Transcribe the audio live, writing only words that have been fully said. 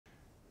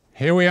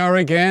Here we are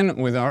again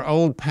with our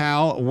old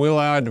pal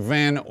Willard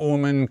van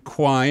Orman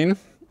Quine.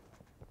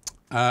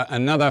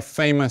 Another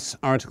famous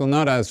article,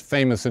 not as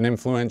famous and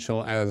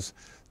influential as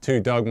Two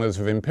Dogmas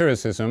of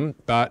Empiricism,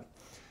 but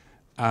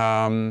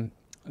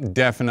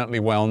definitely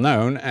well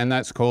known, and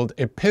that's called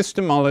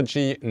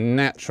Epistemology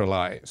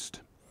Naturalized.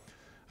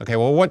 Okay,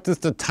 well, what does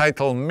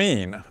the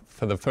mean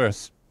for the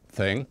first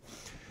thing?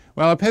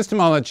 Well,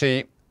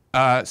 epistemology,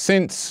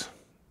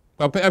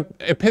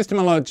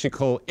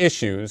 epistemological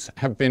issues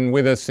have been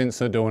with us since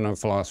the dawn of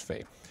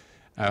philosophy.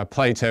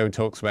 Plato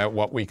talks about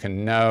what we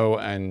can know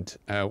and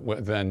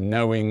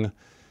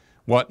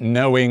what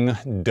knowing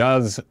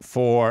does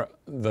for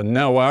the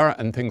knower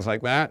and things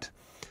like that.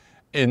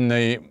 In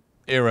the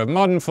era of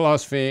modern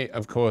philosophy,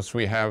 of course,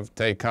 we have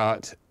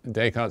Descartes'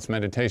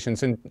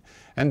 Meditations, and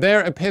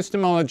their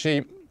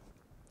epistemology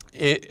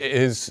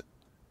is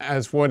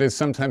as what is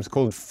sometimes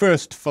called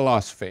first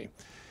philosophy.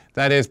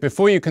 That is,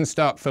 before you can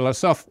start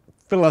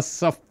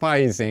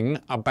philosophizing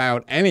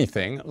about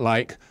anything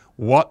like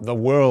what the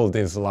world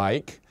is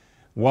like,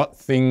 what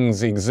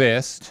things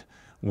exist,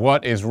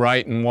 what is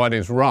right and what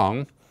is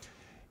wrong,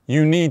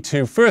 you need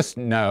to first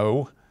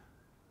know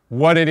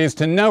what it is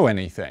to know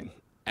anything.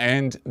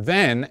 And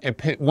then,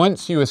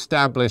 once you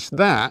establish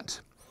that,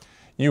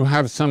 you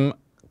have some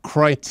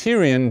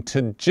criterion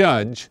to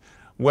judge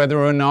whether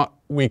or not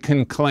we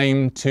can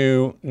claim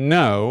to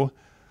know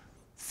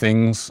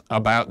things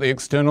about the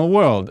external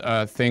world,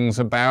 things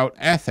about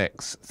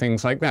ethics,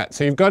 things like that.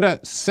 So you've got to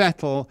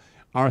settle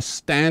our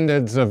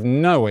standards of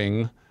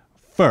knowing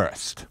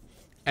first.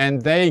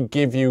 And they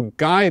give you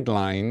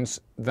guidelines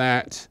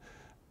that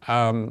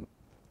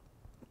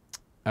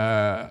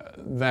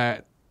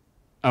that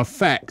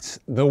affect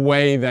the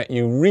way that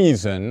you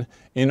reason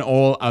in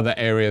all other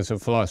areas of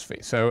philosophy.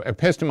 So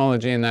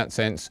epistemology in that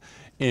sense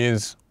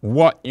is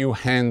what you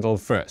handle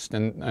first,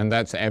 and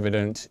that's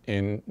evident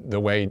in the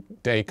way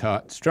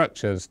Descartes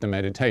structures the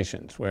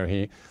Meditations, where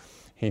he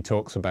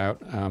talks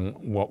about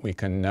what we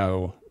can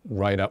know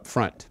right up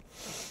front.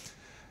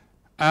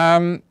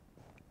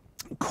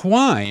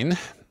 Quine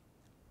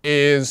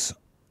is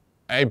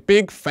a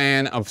big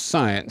fan of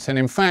science, and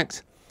in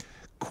fact,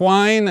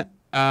 Quine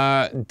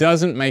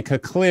doesn't make a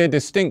clear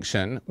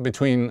distinction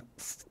between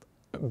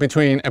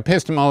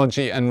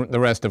epistemology and the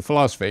rest of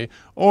philosophy,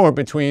 or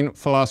between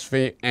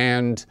philosophy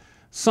and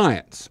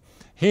science.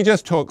 He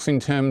just talks in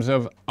terms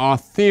of our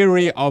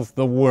theory of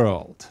the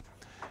world.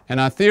 And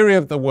our theory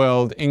of the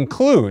world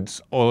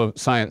includes all of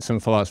science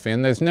and philosophy,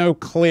 and there's no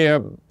clear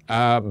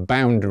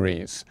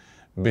boundaries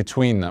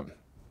between them.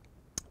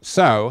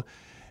 So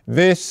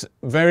this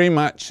very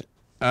much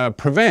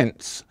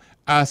prevents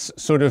us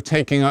sort of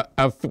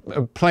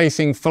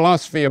placing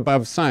philosophy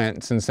above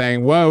science and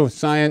saying, whoa,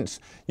 science,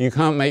 you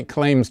can't make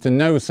claims to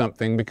know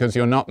something because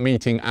you're not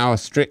meeting our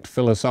strict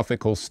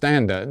philosophical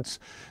standards,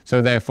 so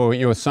therefore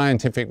your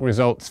scientific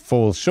results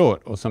fall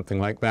short, or something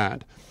like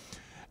that.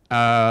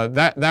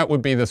 That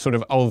would be the sort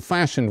of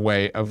old-fashioned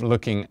way of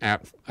looking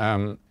at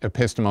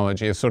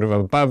epistemology, as sort of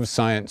above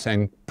science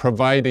and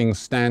providing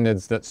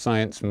standards that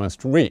science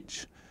must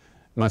meet.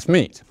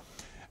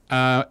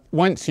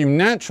 Once you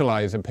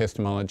naturalize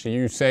epistemology,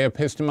 you say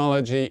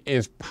epistemology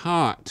is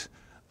part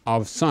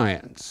of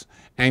science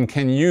and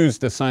can use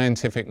the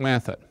scientific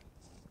method.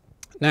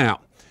 Now,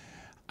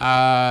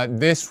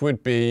 this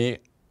would be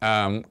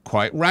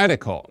quite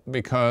radical,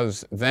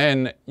 because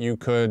then you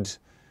could,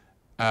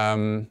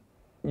 how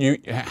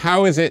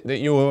is it that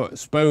you're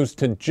supposed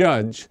to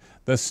judge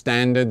the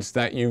standards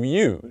that you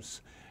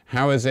use?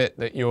 How is it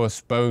that you're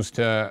supposed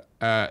to,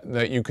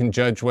 that you can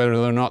judge whether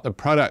or not the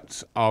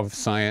products of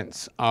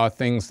science are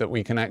things that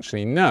we can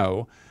actually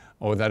know,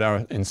 or that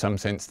are in some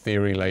sense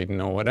theory-laden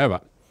or whatever?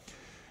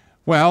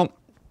 Well,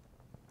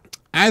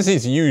 as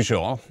is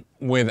usual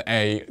with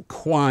a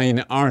Quine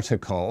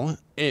article,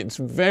 it's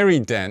very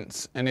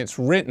dense, and it's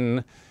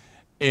written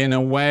in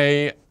a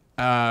way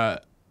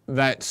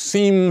that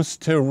seems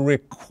to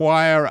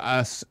require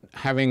us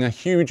having a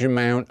huge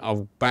amount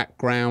of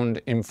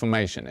background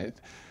information.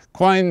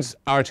 Quine's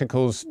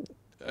articles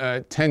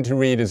tend to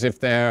read as if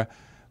they're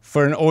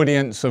for an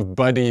audience of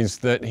buddies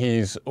that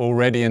he's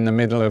already in the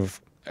middle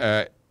of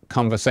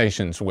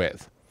conversations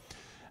with.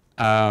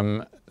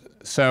 So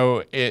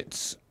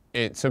it's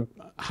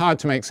hard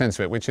to make sense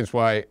of it, which is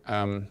why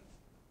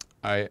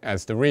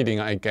as the reading,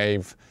 I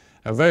gave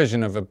a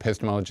version of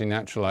Epistemology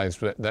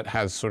Naturalized that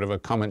has sort of a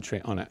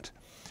commentary on it,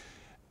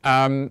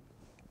 and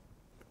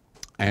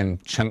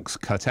chunks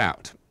cut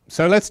out.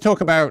 So let's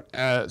talk about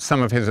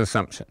some of his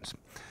assumptions.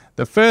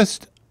 The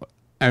first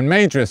and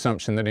major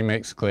assumption that he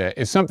makes clear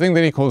is something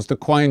that he calls the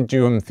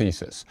Quine-Duhem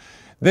thesis.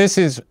 This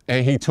is,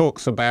 he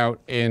talks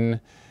about in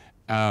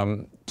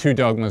Two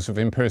Dogmas of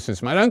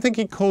Empiricism. I don't think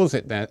he calls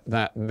it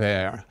that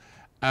there.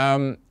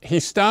 He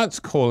starts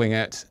calling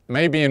it,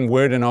 maybe in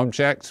Word and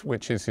Object,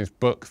 which is his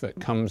book that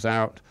comes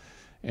out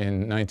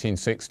in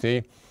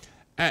 1960.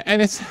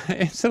 And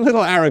it's a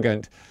little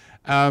arrogant.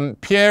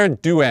 Pierre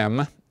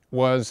Duhem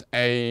was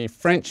a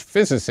French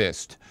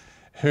physicist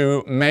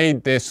who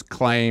made this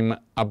claim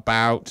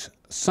about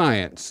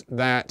science,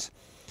 that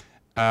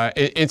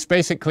it's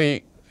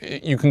basically,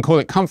 you can call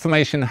it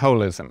confirmation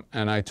holism,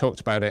 and I talked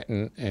about it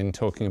in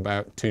talking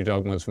about two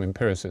dogmas of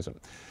empiricism.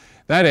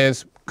 That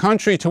is,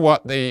 contrary to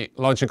what the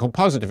logical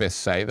positivists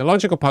say, the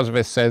logical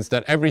positivist says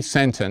that every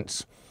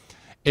sentence,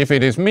 if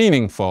it is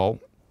meaningful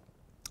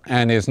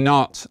and is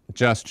not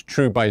just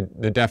true by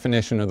the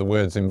definition of the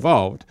words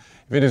involved,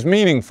 if it is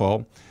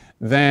meaningful,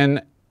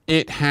 then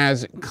it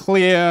has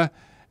clear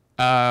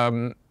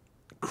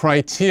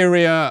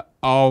criteria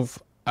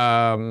of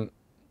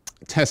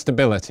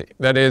testability.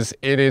 That is,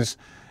 it is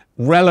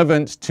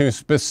relevant to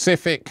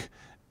specific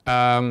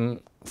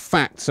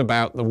facts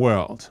about the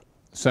world.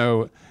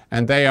 So,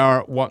 and they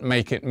are what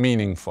make it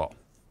meaningful.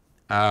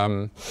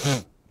 And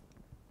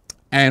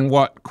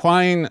what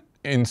Quine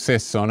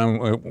insists on,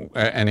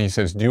 and he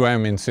says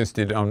W.V.O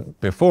insisted on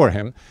before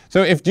him.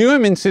 So if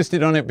W.V.O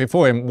insisted on it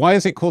before him, why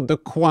is it called the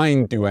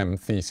Quine-W.V.O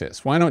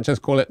thesis? Why not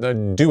just call it the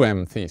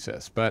W.V.O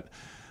thesis? But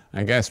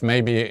I guess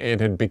maybe it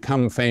had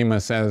become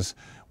famous as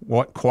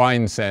what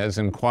Quine says,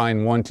 and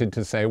Quine wanted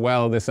to say,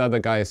 well, this other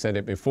guy said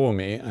it before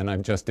me, and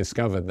I've just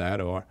discovered that,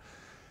 or...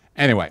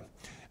 Anyway,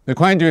 the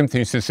Quine-W.V.O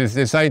thesis is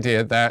this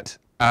idea that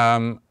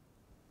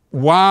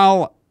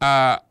while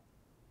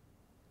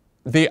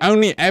the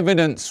only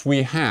evidence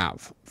we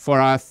have for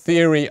our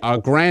theory, our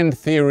grand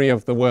theory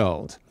of the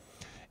world,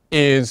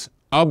 is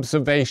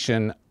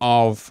observation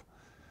of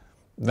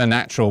the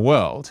natural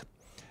world,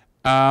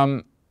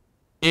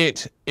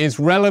 it is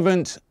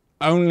relevant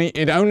only,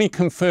 it only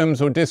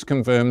confirms or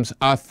disconfirms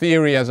our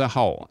theory as a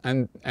whole.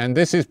 And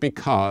this is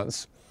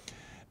because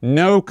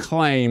no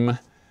claim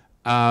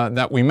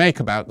that we make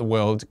about the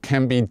world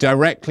can be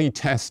directly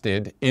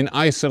tested in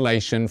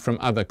isolation from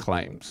other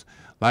claims.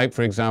 Like,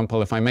 for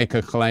example, if I make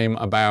a claim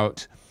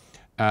about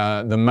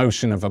the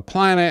motion of a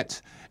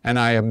planet, and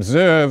I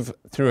observe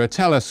through a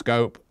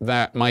telescope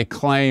that my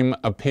claim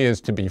appears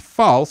to be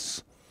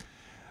false,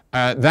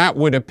 that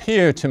would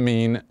appear to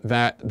mean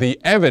that the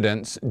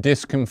evidence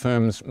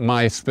disconfirms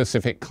my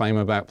specific claim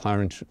about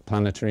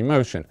planetary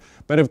motion.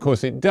 But of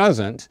course it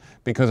doesn't,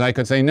 because I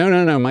could say, no,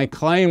 no, no, my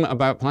claim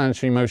about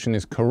planetary motion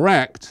is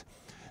correct.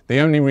 The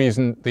only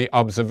reason the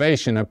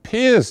observation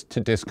appears to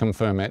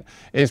disconfirm it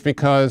is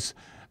because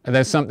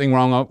there's something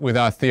wrong with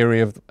our theory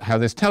of how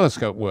this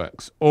telescope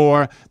works.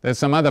 Or there's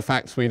some other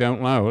facts we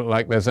don't know,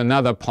 like there's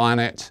another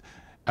planet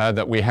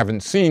that we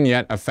haven't seen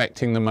yet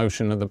affecting the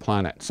motion of the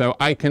planet. So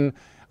I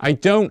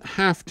don't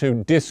have to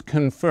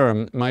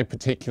disconfirm my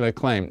particular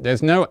claim.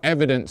 There's no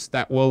evidence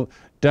that will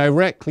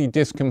directly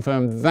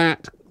disconfirm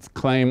that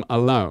claim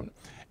alone.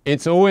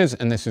 It's always,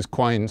 and this is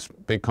Quine's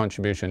big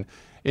contribution,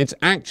 it's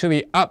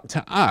actually up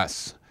to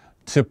us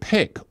to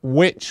pick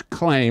which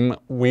claim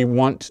we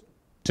want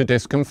to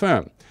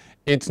disconfirm.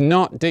 It's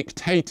not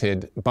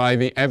dictated by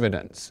the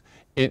evidence.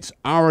 It's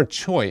our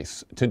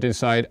choice to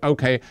decide,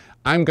 okay,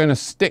 I'm going to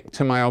stick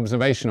to my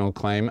observational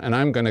claim, and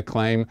I'm going to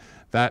claim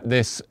that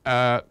this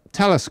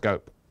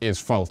telescope is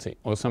faulty,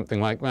 or something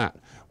like that.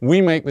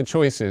 We make the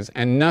choices,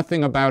 and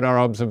nothing about our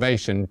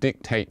observation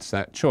dictates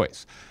that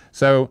choice.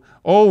 So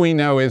all we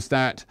know is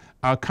that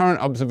our current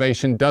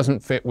observation doesn't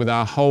fit with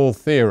our whole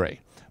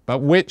theory, but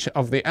which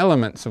of the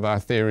elements of our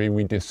theory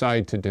we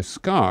decide to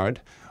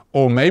discard,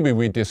 or maybe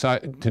we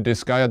decide to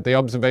discard the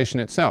observation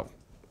itself.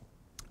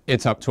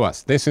 It's up to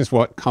us. This is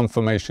what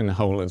confirmation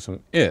holism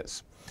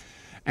is.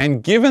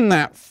 And given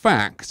that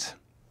fact,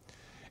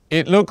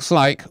 it looks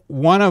like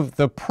one of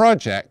the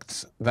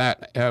projects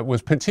that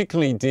was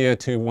particularly dear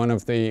to one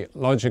of the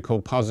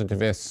logical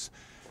positivists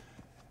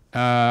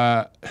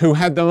who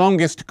had the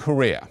longest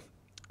career.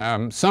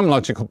 Some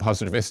logical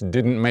positivists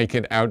didn't make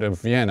it out of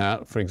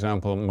Vienna. For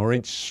example,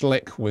 Moritz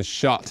Schlick was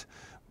shot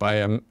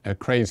by a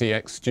crazy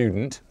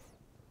ex-student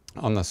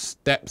on the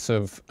steps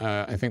of,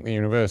 I think, the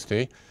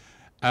university.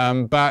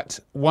 But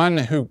one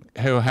who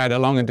had a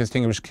long and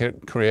distinguished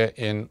career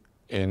in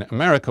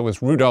America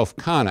was Rudolf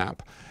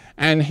Carnap.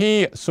 And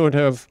he sort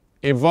of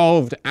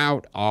evolved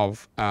out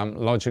of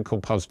logical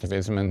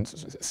positivism and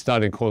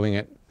started calling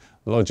it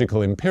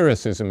logical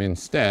empiricism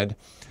instead,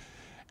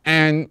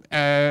 and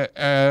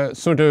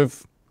sort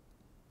of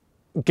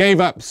gave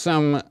up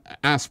some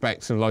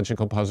aspects of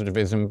logical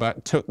positivism,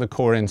 but took the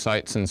core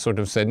insights and sort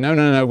of said, no,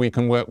 no, no, we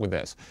can work with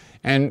this.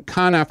 And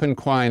Carnap and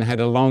Quine had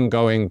a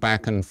long-going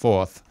back and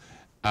forth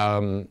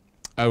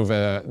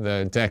over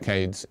the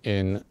decades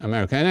in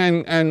America.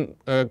 And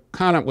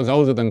Carnap was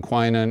older than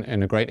Quine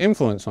and a great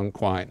influence on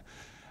Quine.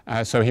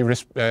 So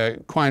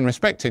Quine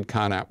respected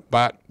Carnap,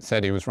 but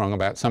said he was wrong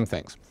about some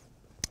things.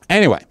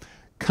 Anyway,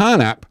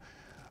 Carnap,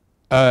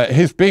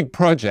 his big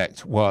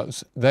project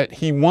was that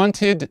he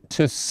wanted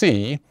to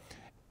see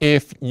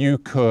if you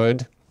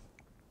could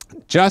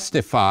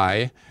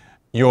justify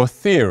your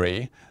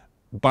theory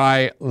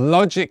by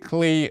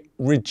logically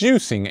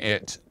reducing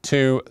it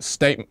to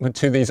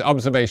these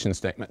observation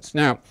statements.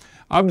 Now,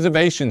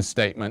 observation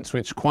statements,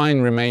 which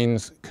Quine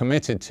remains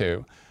committed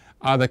to,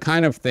 are the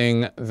kind of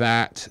thing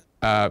that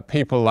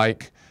people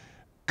like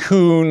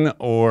Kuhn,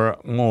 or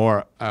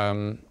more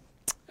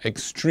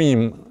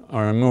extreme,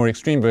 or a more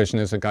extreme version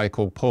is a guy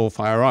called Paul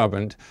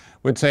Feyerabend,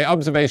 would say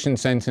observation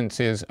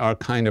sentences are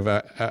kind of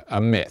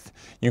a myth.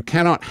 You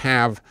cannot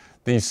have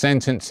these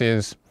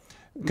sentences.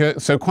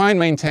 So Quine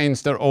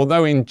maintains that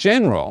although in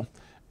general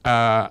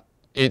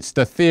it's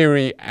the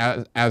theory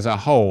as a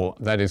whole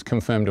that is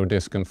confirmed or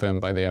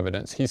disconfirmed by the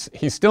evidence,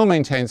 he still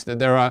maintains that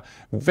there are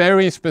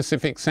very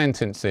specific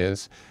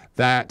sentences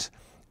that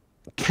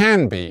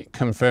can be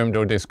confirmed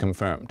or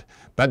disconfirmed.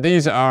 But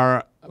these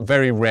are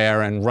very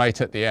rare and right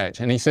at the edge.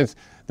 And he says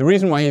the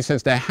reason why he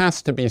says there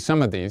has to be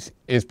some of these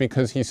is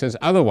because he says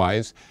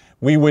otherwise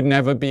we would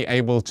never be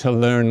able to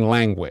learn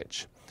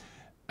language.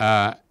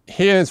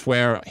 Here's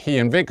where he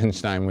and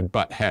Wittgenstein would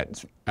butt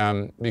heads,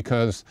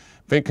 because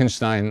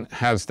Wittgenstein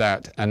has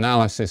that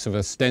analysis of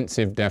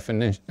ostensive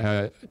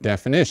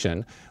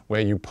definition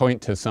where you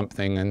point to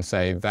something and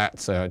say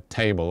that's a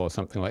table or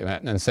something like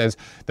that, and says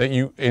that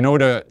you, in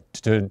order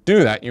to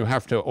do that, you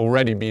have to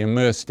already be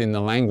immersed in the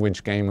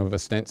language game of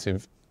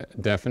ostensive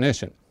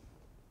definition.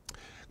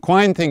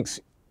 Quine thinks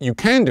you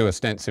can do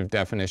ostensive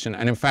definition,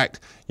 and in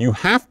fact you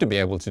have to be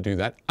able to do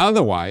that,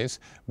 otherwise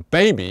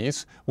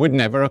babies would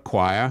never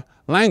acquire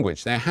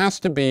language. There has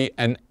to be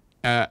an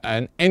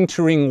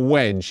entering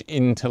wedge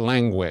into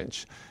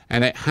language,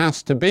 and it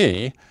has to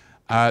be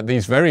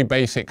these very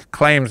basic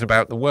claims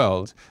about the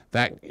world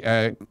that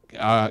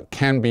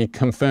can be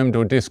confirmed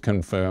or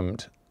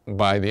disconfirmed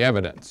by the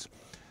evidence.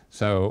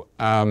 So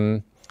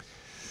Quine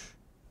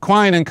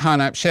and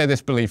Carnap share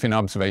this belief in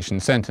observation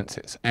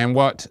sentences, and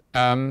what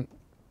the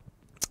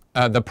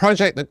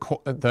project that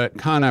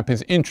Carnap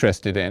is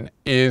interested in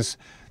is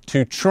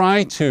to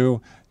try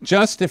to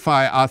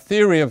justify our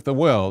theory of the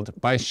world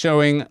by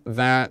showing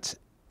that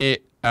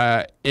it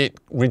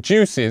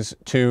reduces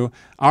to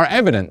our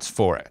evidence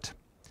for it.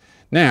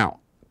 Now,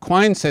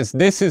 Quine says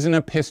this is an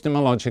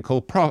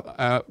epistemological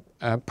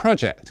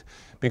project,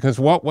 because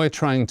what we're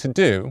trying to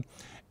do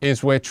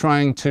is we're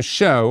trying to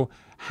show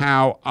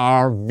how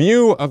our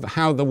view of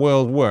how the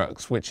world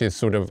works, which is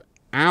sort of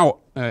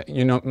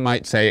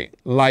might say,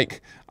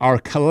 like our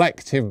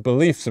collective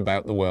beliefs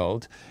about the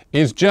world,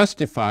 is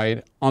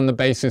justified on the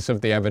basis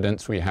of the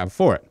evidence we have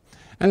for it.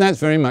 And that's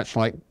very much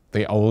like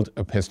the old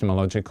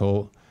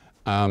epistemological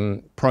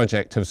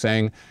project of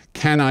saying,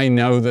 can I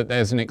know that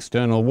there's an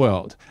external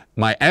world?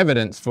 My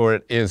evidence for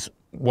it is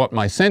what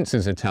my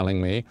senses are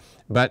telling me,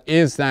 but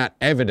is that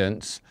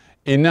evidence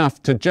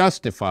enough to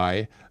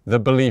justify the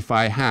belief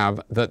I have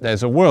that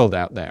there's a world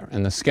out there?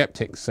 And the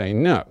skeptics say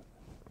no.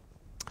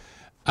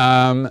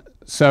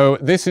 So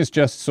this is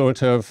just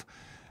sort of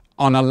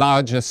on a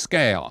larger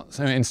scale.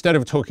 So instead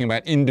of talking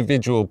about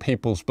individual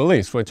people's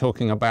beliefs, we're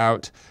talking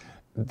about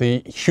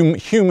the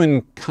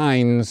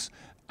humankind's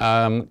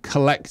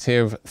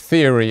collective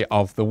theory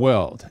of the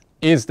world.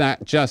 Is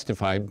that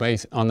justified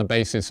on the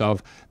basis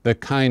of the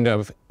kind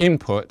of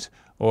input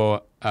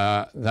or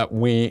that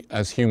we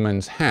as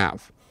humans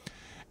have?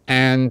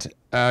 And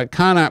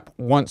Carnap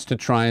wants to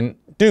try and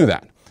do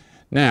that.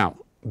 Now,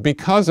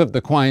 because of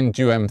the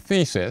Quine-Duhem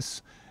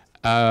thesis,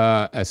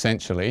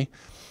 essentially,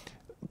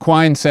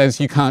 Quine says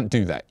you can't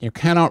do that. You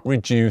cannot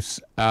reduce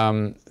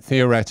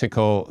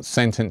theoretical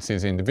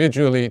sentences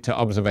individually to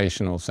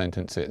observational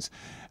sentences.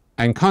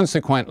 And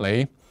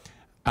consequently,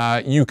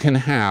 you can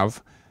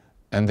have,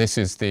 and this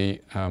is the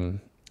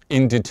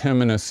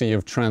indeterminacy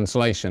of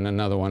translation,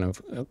 another one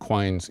of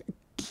Quine's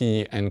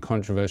key and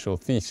controversial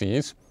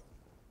theses,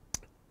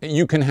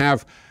 you can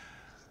have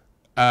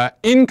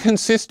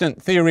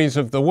inconsistent theories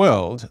of the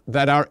world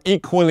that are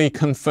equally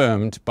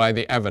confirmed by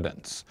the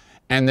evidence,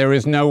 and there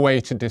is no way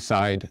to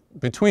decide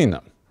between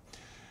them.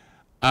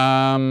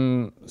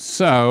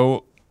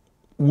 So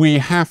we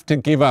have to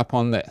give up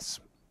on this.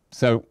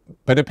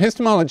 But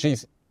epistemology,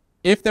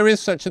 if there is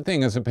such a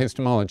thing as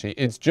epistemology,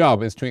 its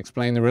job is to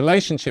explain the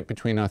relationship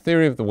between our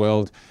theory of the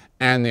world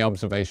and the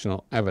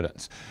observational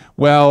evidence.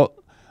 Well,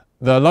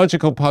 the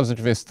logical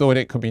positivist thought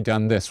it could be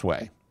done this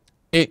way.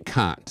 It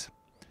can't.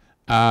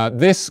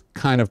 This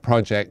kind of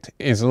project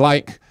is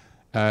like,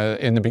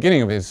 in the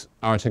beginning of his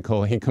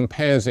article, he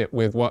compares it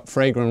with what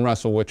Frege and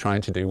Russell were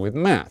trying to do with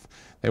math.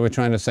 They were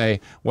trying to say,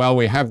 well,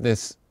 we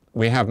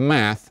have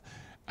math,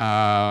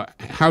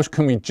 how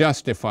can we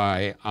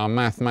justify our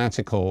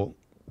mathematical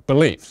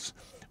beliefs?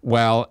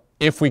 Well,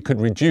 if we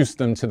could reduce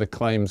them to the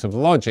claims of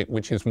logic,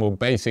 which is more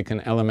basic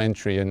and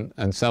elementary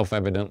and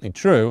self-evidently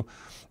true,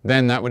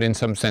 then that would in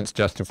some sense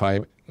justify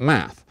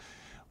math.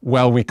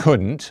 Well, we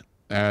couldn't.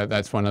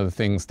 That's one of the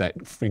things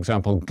that, for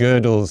example,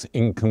 Gödel's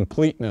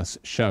incompleteness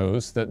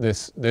shows that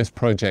this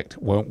project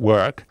won't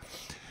work.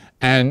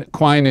 And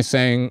Quine is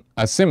saying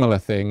a similar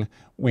thing.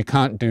 We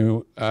can't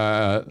do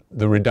the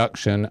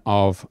reduction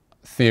of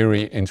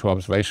theory into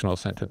observational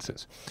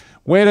sentences.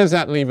 Where does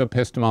that leave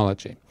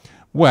epistemology?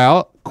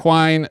 Well,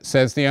 Quine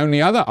says the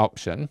only other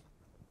option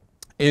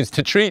is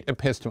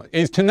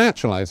to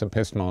naturalize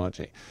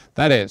epistemology.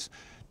 That is,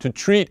 to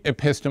treat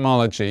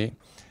epistemology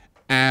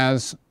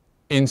as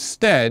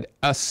instead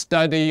a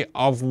study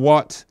of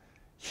what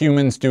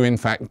humans do in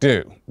fact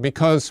do.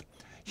 Because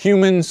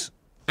humans,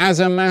 as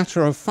a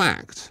matter of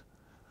fact,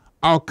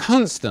 are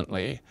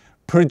constantly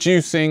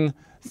producing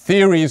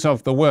theories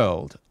of the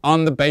world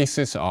on the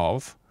basis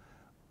of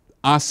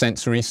our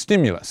sensory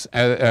stimulus.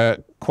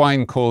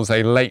 Quine calls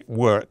a late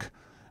work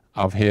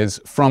of his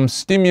From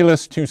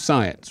Stimulus to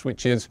Science,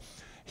 which is,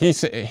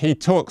 he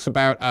talks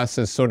about us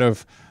as sort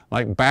of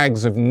like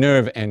bags of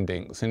nerve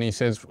endings, and he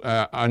says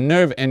our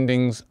nerve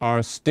endings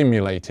are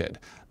stimulated.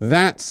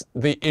 That's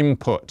the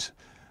input.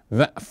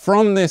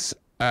 From this,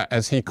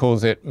 as he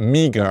calls it,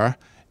 meager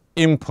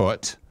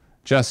input,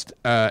 just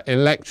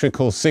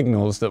electrical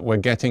signals that we're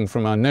getting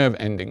from our nerve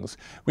endings,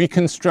 we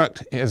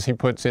construct, as he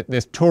puts it,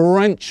 this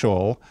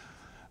torrential,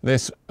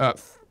 this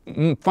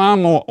far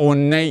more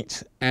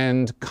ornate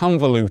and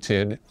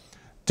convoluted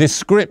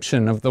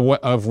description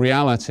of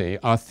reality,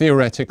 our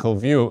theoretical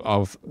view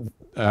of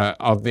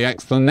the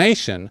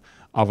explanation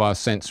of our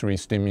sensory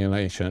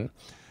stimulation.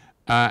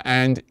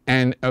 And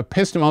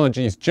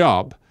epistemology's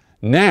job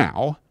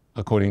now,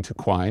 according to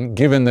Quine,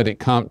 given that it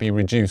can't be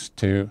reduced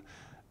to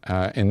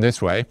in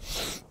this way,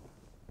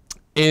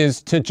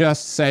 is to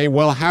just say,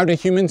 well, how do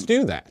humans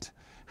do that?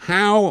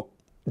 How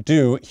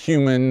do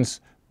humans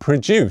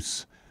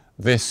produce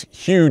this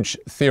huge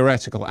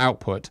theoretical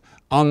output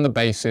on the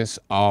basis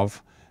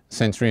of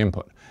sensory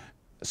input?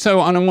 So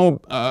on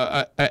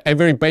a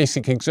very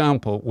basic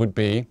example would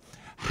be,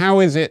 how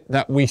is it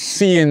that we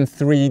see in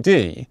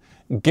 3D,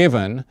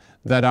 given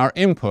that our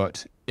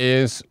input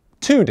is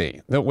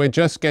 2D, that we're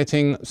just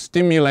getting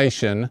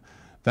stimulation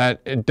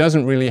that it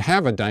doesn't really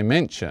have a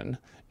dimension,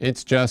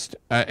 it's just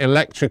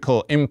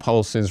electrical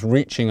impulses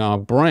reaching our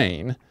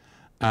brain,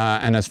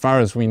 and as far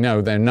as we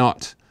know, they're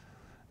not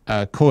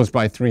caused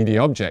by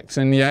 3D objects,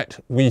 and yet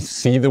we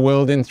see the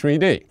world in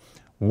 3D.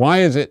 Why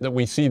is it that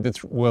we see the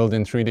world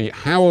in 3D?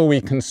 How are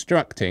we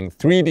constructing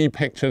 3D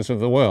pictures of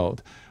the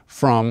world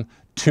from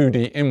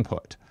 2D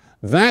input?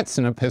 That's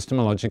an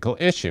epistemological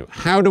issue.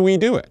 How do we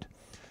do it?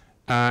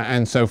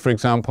 And so, for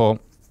example,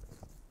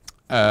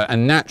 a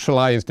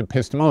naturalized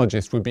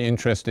epistemologist would be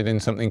interested in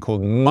something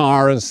called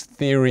Mars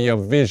theory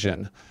of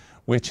vision,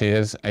 which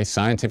is a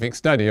scientific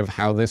study of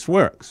how this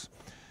works.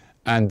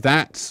 And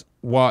that's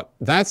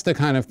the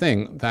kind of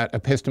thing that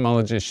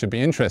epistemologists should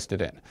be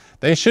interested in.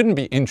 They shouldn't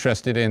be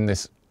interested in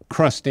this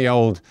crusty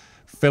old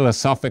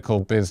philosophical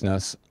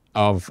business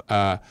of,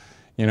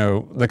 you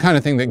know, the kind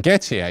of thing that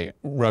Gettier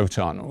wrote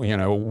on, you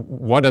know,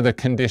 what are the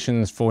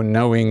conditions for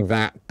knowing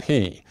that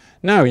P?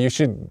 No, you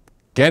should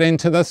get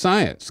into the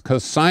science,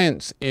 because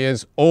science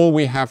is all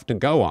we have to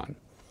go on.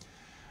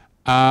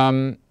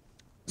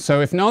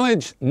 So if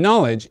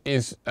knowledge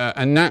is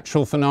a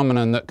natural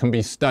phenomenon that can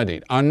be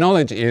studied, our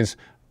knowledge is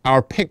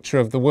our picture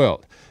of the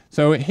world.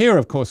 So here,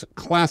 of course,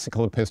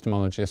 classical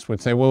epistemologists would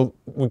say, well,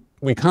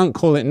 we can't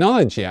call it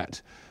knowledge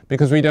yet,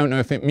 because we don't know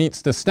if it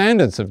meets the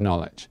standards of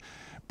knowledge.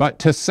 But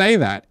to say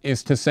that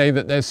is to say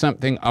that there's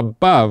something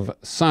above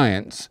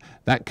science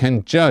that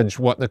can judge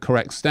what the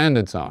correct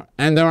standards are.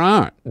 And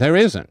there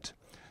isn't.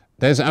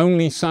 There's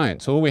only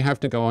science. All we have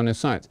to go on is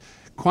science.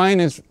 Quine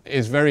is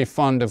very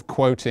fond of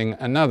quoting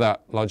another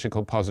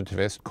logical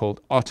positivist called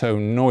Otto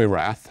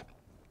Neurath,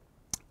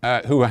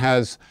 who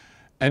has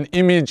an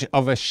image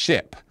of a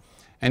ship.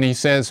 And he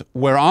says,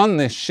 we're on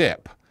this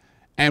ship,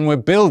 and we're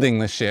building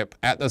the ship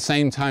at the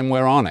same time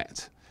we're on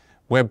it.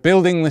 We're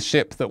building the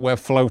ship that we're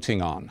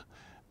floating on.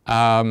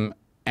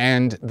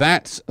 And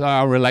that's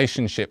our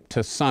relationship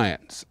to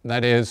science.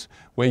 That is,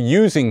 we're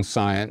using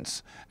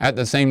science at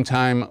the same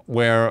time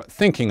we're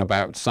thinking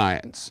about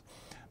science.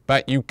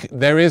 But you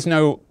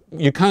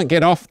can't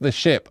get off the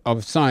ship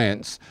of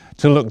science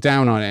to look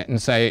down on it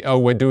and say, oh,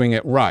 we're doing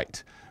it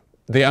right.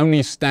 The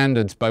only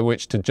standards by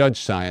which to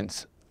judge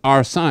science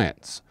are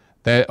science,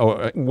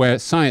 where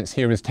science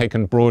here is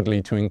taken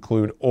broadly to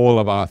include all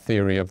of our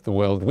theory of the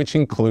world, which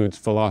includes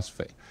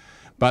philosophy.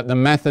 But the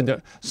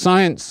method,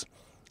 science,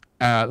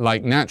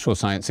 like natural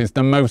science, is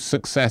the most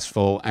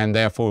successful and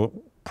therefore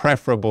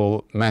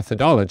preferable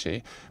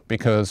methodology,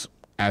 because,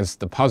 as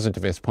the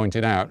positivist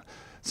pointed out,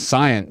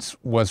 science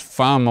was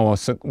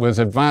was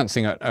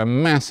advancing at a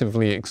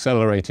massively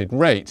accelerated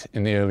rate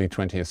in the early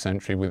 20th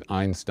century with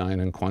Einstein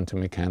and quantum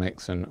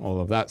mechanics and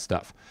all of that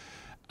stuff.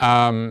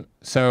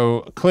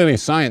 So clearly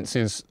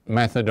science's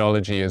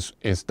methodology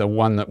is the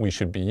one that we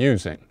should be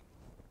using.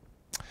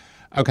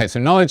 Okay, so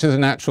knowledge is a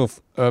natural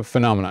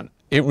phenomenon.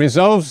 It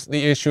resolves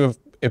the issue of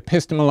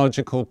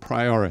epistemological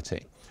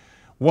priority.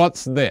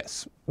 What's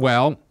this?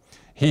 Well,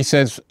 he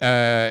says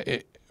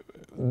a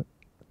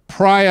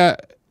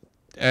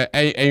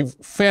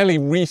fairly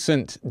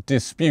recent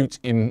dispute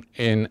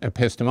in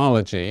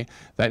epistemology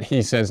that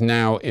he says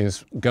now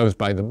goes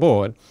by the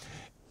board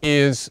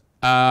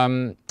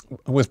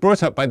was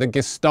brought up by the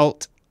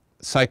Gestalt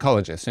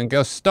psychologists. And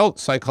Gestalt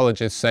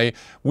psychologists say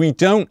we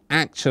don't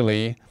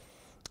actually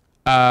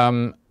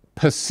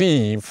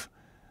perceive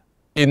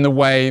in the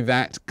way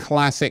that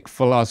classic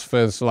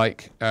philosophers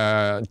like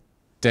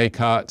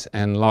Descartes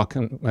and Locke,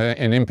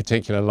 and in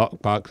particular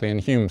Locke, Berkeley and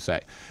Hume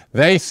say.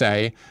 They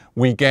say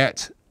we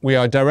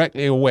are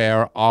directly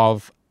aware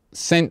of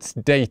sense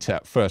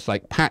data first,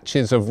 like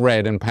patches of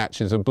red and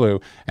patches of blue,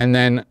 and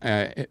then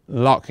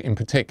Locke in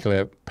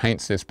particular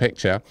paints this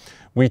picture.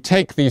 We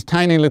take these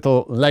tiny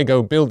little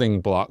Lego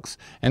building blocks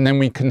and then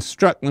we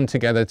construct them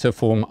together to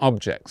form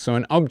objects. So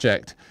an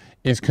object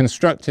is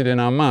constructed in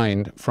our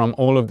mind from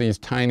all of these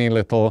tiny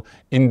little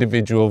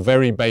individual,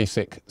 very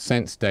basic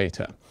sense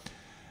data.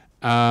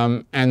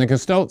 And the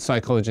Gestalt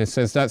psychologist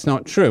says that's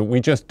not true. We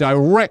just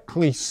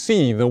directly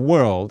see the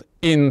world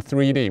in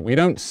 3D. We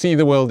don't see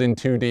the world in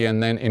 2D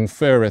and then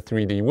infer a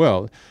 3D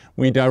world.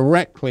 We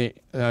directly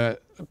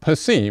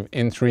perceive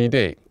in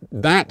 3D.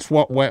 That's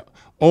what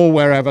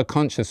we're ever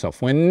conscious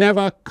of. We're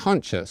never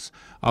conscious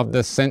of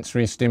the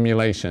sensory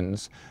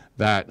stimulations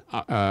that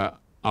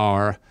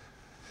are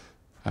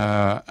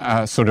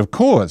sort of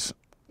cause,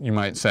 you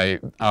might say,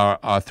 our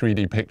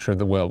 3D picture of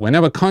the world. We're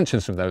never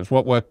conscious of those.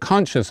 What we're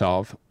conscious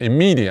of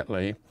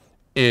immediately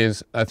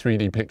is a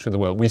 3D picture of the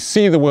world. We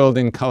see the world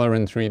in color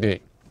in 3D,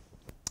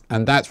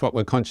 and that's what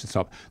we're conscious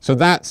of. So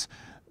that's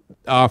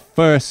our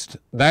first,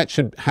 that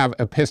should have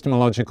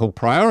epistemological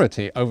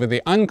priority over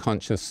the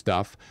unconscious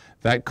stuff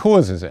that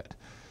causes it.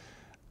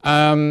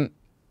 And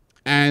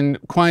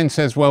Quine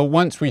says, well,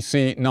 once we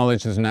see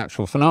knowledge as a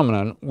natural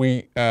phenomenon,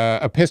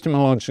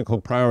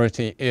 epistemological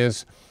priority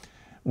is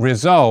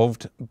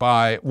resolved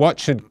by what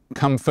should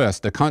come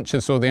first, the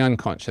conscious or the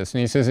unconscious.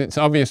 And he says it's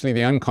obviously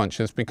the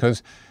unconscious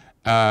because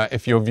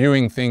if you're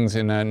viewing things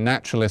in a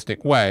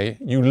naturalistic way,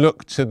 you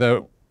look to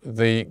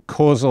the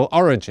causal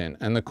origin,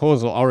 and the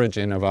causal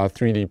origin of our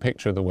 3D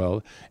picture of the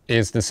world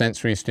is the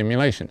sensory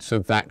stimulation. So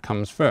that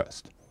comes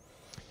first.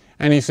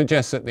 And he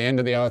suggests at the end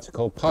of the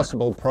article,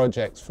 possible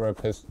projects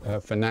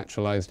for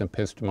naturalized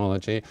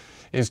epistemology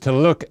is to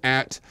look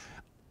at,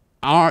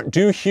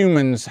 do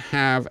humans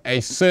have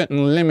a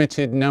certain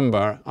limited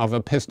number of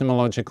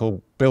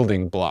epistemological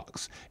building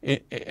blocks?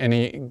 And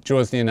he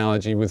draws the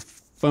analogy with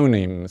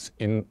phonemes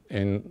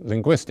in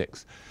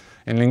linguistics.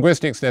 In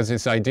linguistics, there's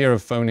this idea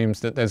of phonemes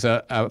that there's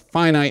a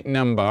finite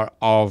number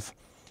of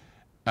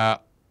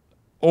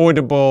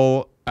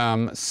audible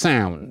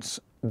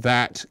sounds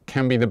that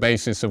can be the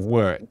basis of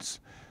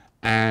words.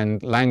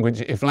 And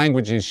if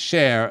languages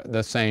share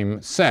the same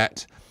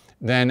set,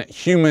 then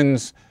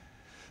humans,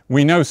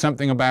 we know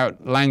something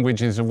about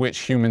languages of which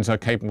humans are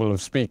capable of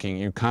speaking.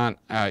 You can't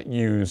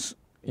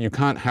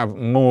have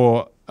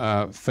more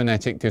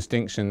phonetic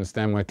distinctions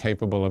than we're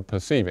capable of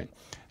perceiving.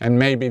 And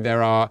maybe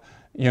there are,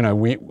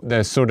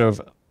 there's sort of,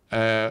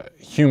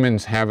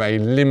 humans have a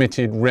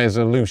limited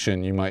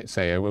resolution, you might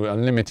say, a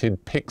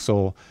limited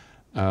pixel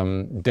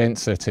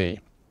density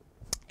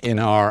in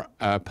our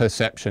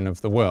perception of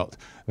the world.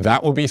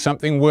 That will be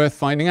something worth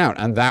finding out,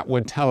 and that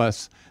would tell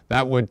us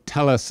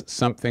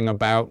something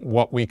about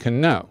what we can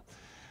know.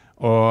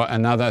 Or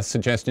another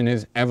suggestion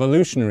is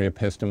evolutionary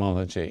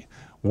epistemology.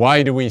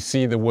 Why do we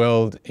see the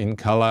world in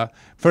color?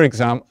 For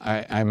example,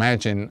 I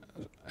imagine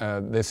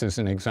this is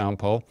an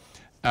example.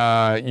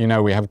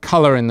 We have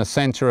color in the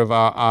center of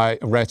our eye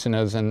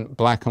retinas and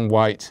black and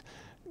white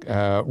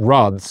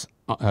rods,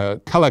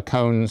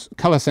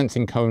 color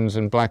sensing cones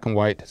and black and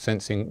white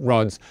sensing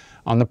rods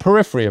on the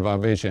periphery of our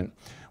vision.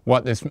 Now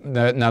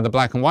the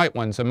black and white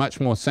ones are much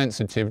more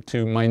sensitive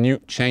to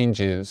minute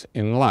changes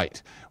in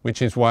light,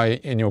 which is why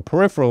in your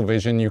peripheral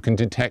vision you can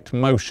detect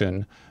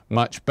motion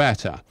much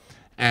better.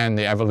 And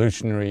the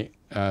evolutionary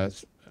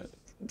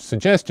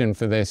suggestion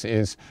for this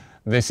is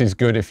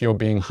good if you're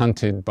being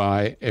hunted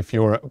if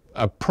you're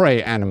a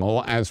prey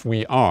animal, as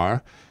we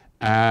are.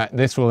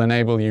 This will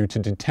enable you to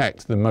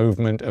detect the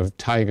movement of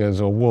tigers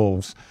or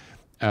wolves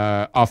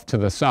off to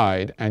the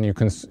side, and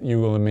you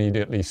will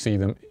immediately see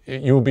them.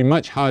 You will be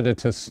much harder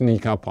to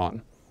sneak up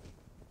on.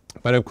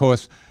 But of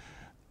course,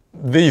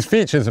 these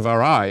features of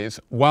our eyes,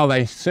 while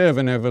they serve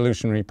an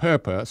evolutionary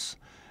purpose,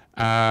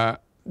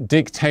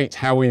 dictate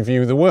how we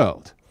view the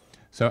world.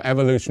 So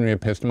evolutionary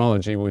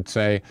epistemology would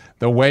say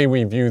the way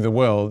we view the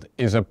world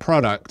is a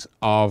product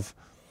of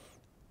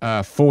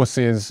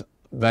forces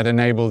that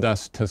enabled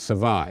us to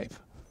survive.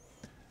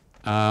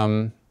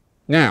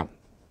 Now,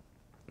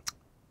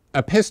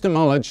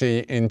 epistemology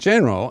in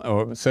general,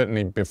 or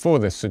certainly before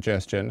this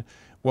suggestion,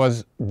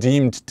 was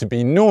deemed to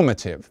be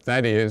normative.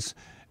 That is,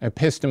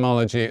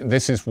 epistemology,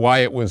 this is why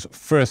it was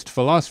first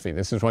philosophy.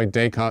 This is why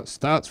Descartes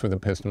starts with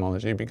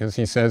epistemology, because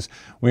he says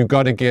we've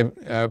got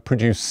to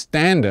produce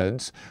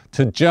standards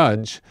to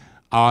judge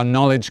our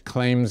knowledge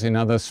claims in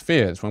other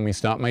spheres. When we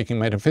start making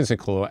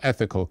metaphysical or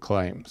ethical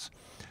claims,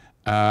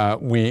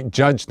 we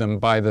judge them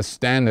by the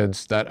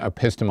standards that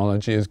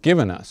epistemology has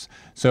given us.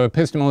 So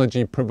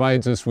epistemology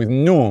provides us with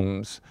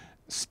norms,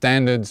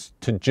 standards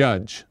to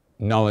judge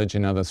knowledge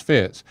in other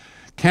spheres.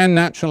 Can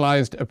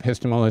naturalized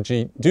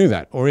epistemology do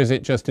that? Or is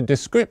it just a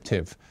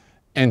descriptive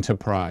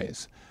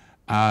enterprise?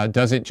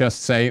 Does it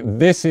just say,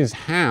 this is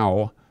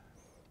how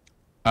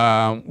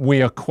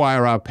we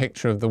acquire our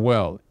picture of the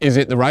world? Is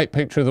it the right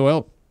picture of the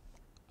world?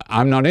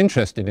 I'm not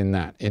interested in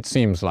that, it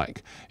seems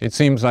like. It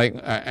seems like,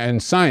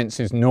 and science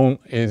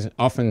is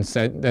often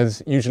said,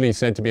 there's usually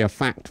said to be a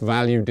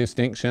fact-value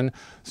distinction.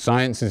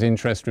 Science is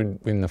interested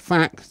in the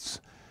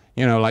facts.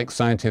 You know, like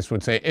scientists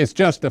would say, it's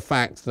just a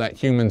fact that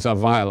humans are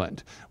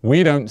violent.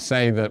 We don't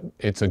say that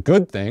it's a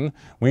good thing.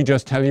 We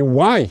just tell you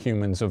why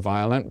humans are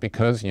violent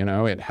because, you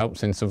know, it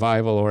helps in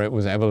survival or it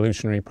was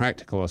evolutionary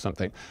practical or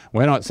something.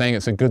 We're not saying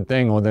it's a good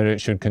thing or that it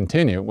should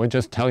continue. We're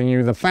just telling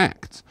you the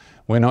facts.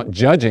 We're not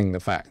judging the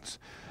facts.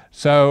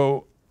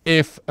 So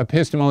if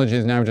epistemology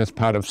is now just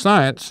part of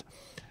science,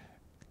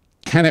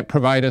 can it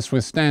provide us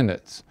with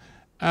standards?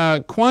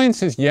 Quine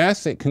says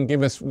yes, it can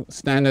give us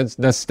standards,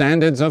 the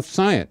standards of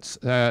science,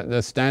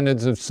 the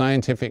standards of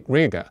scientific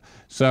rigor.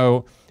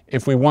 So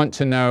if we want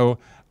to know,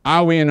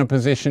 are we in a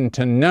position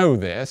to know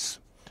this?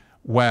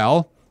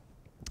 Well,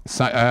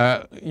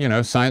 you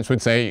know, science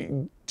would say,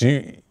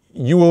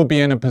 you will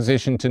be in a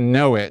position to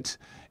know it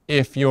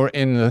if you're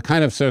in the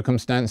kind of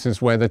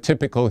circumstances where the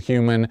typical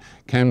human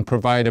can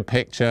provide a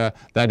picture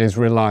that is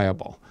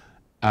reliable.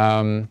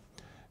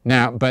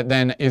 Now, but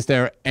then is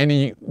there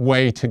any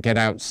way to get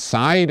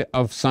outside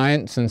of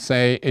science and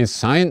say, is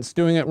science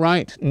doing it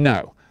right?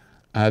 No.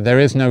 There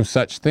is no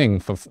such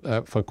thing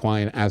for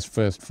Quine as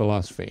first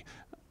philosophy.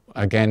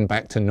 Again,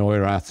 back to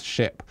Neurath's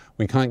ship.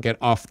 We can't get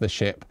off the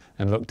ship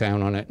and look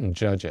down on it and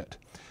judge it.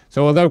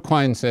 So although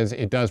Quine says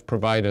it does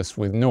provide us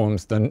with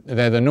norms,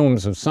 they're the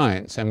norms of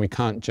science and we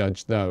can't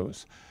judge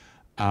those.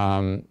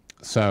 Although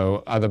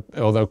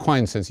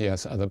Quine says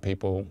yes, other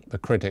people, the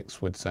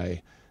critics, would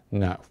say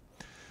no.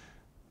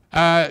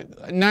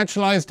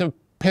 Naturalized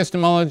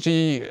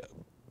epistemology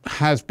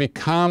has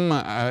become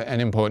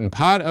an important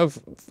part of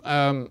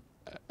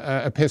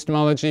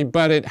epistemology,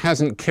 but it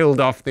hasn't killed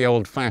off the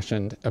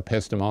old-fashioned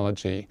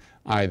epistemology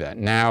either.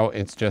 Now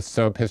it's just,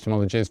 so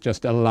epistemology is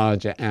just a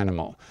larger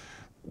animal.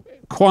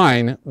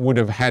 Quine would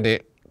have had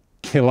it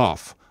kill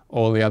off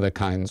all the other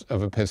kinds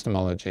of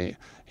epistemology.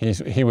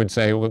 He would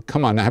say, well,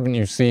 come on, haven't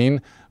you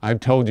seen?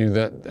 I've told you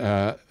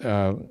that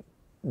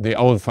the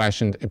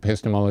old-fashioned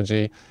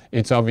epistemology,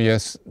 it's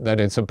obvious that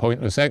it's a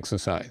pointless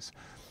exercise.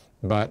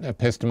 But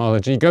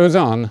epistemology goes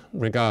on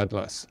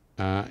regardless.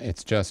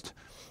 It's just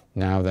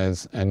now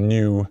there's a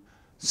new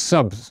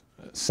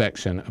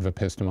subsection of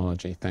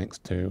epistemology thanks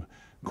to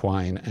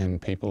Quine and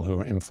people who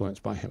are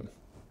influenced by him.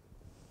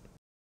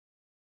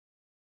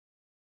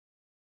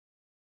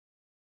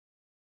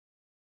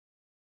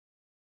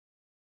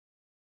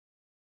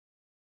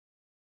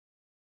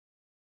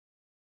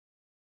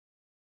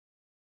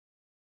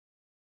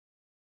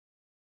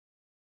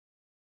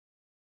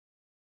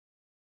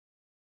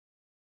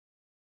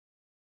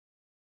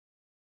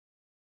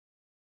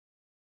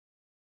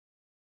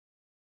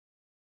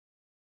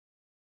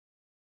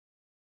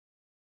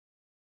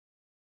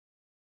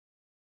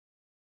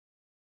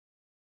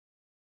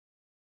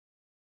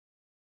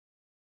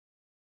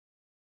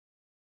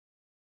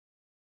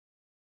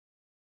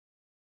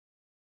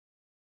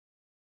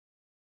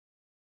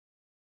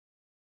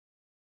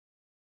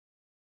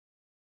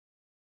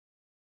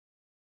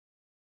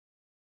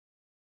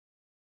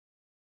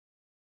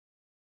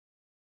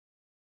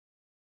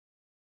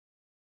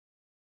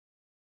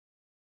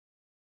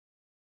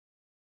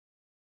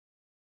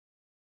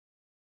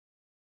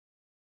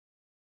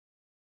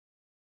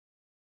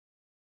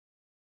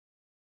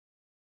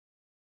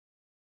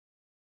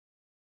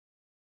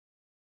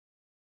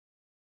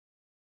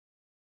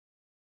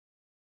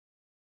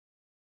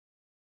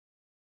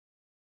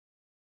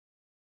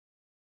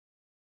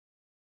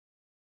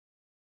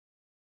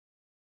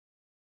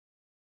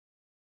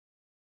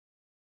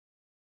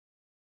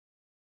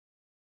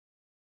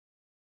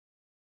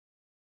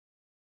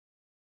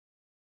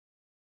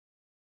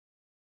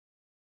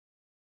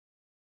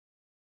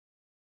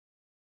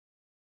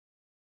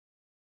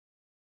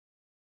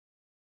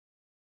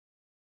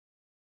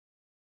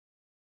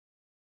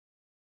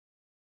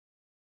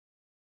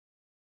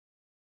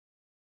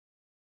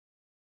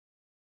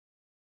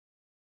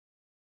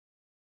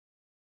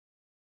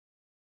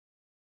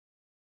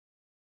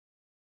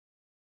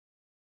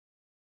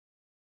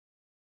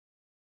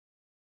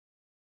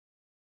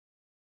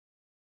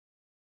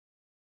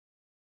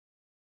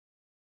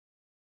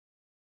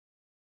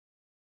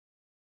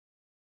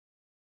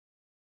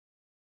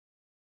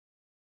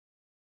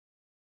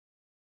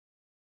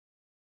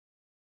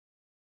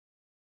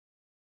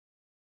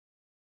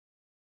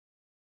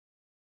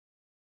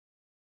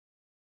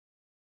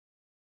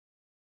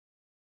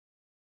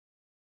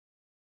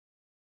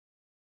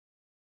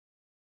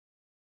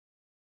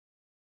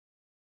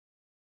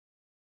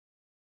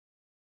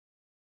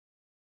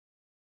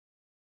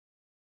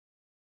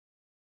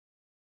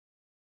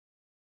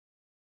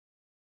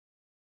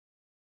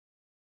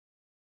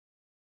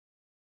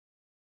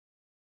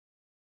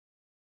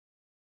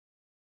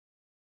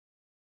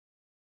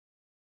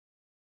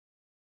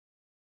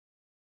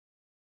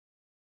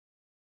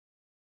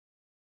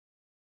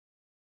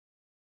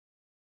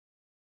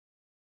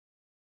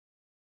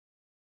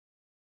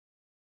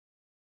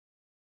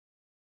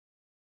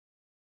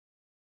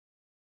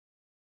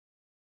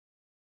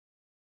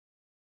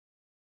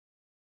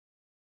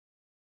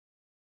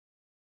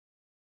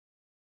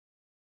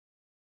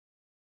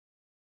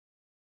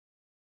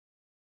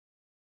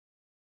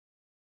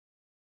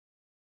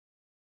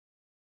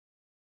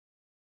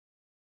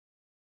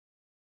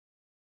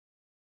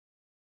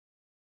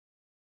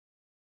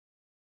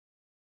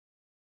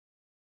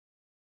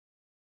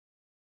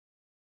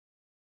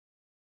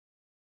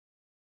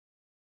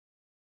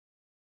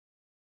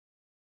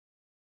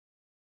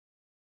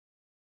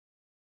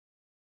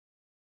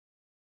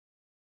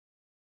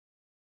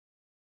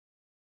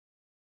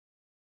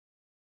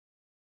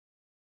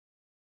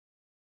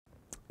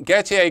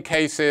 Gettier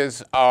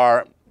cases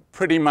are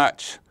pretty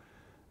much,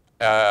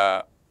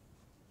 they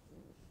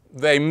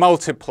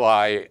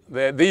multiply.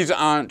 These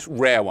aren't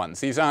rare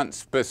ones. These aren't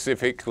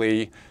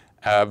specifically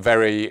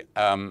very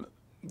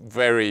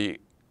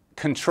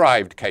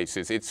contrived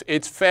cases.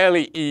 It's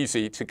fairly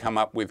easy to come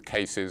up with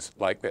cases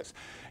like this.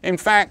 In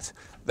fact,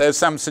 there's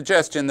some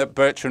suggestion that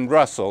Bertrand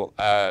Russell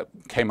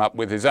came up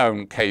with his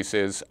own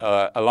cases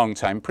a long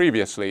time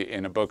previously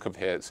in a book of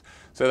his.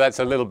 So that's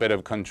a little bit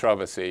of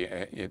controversy.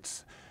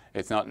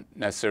 It's not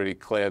necessarily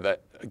clear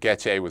that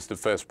Gettier was the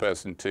first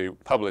person to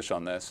publish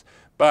on this,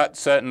 but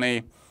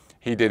certainly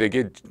he did a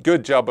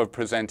good job of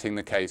presenting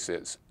the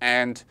cases.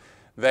 And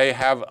they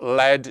have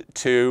led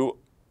to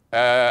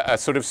a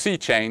sort of sea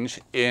change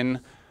in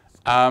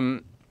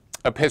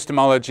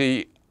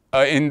epistemology,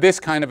 in this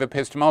kind of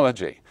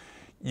epistemology.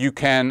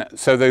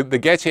 So the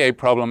Gettier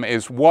problem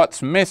is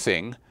what's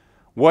missing,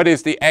 what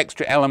is the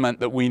extra element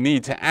that we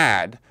need to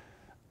add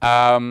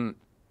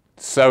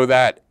so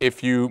that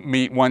if you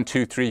meet 1,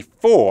 2, 3,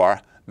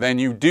 4, then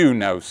you do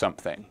know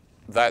something.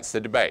 That's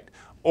the debate.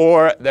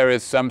 Or there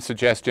is some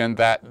suggestion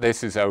that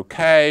this is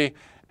okay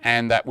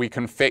and that we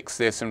can fix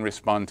this and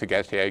respond to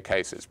Gettier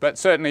cases. But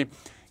certainly,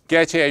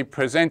 Gettier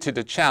presented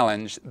a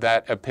challenge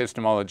that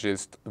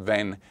epistemologists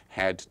then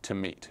had to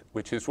meet,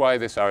 which is why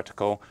this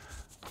article,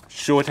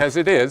 short as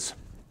it is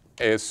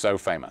so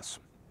famous.